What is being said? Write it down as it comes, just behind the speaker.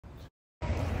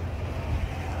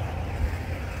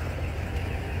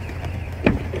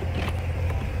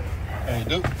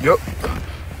go? Yep.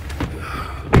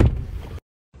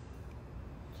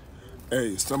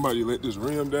 Hey, somebody let this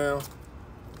rim down.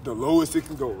 The lowest it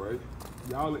can go, right?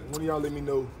 Y'all, one of y'all let me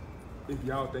know if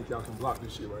y'all think y'all can block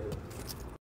this shit right here.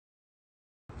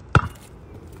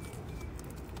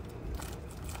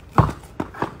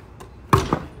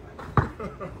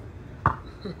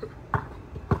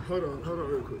 Hold on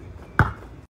real quick.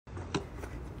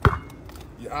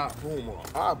 Yeah,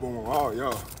 I boom on all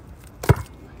y'all.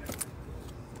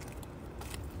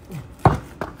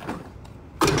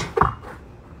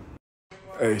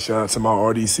 Hey, shout out to my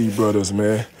RDC brothers,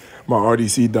 man. My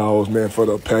RDC dogs, man, for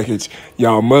the package.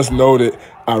 Y'all must know that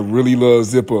I really love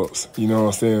zip-ups. You know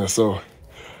what I'm saying? So,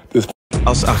 this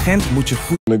Als agent moet je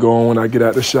goed gonna go on when I get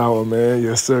out the shower, man.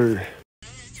 Yes, sir.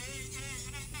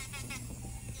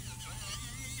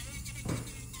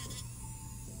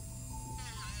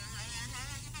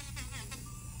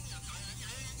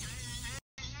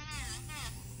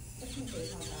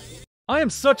 I am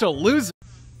such a loser.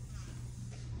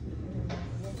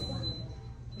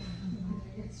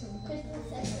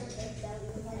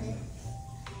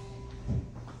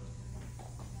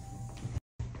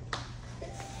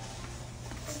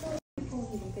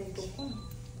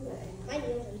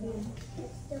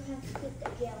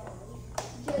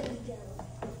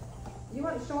 You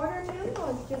want shorter too,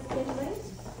 or just thin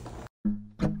waist?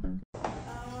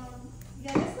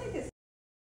 Yeah, this like is.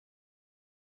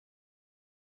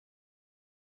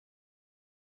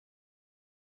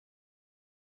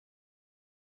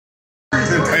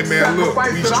 Hey, man, look,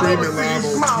 we streaming live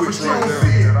on Twitch right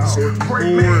now. So if you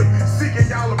bored,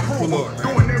 pull up,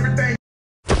 man.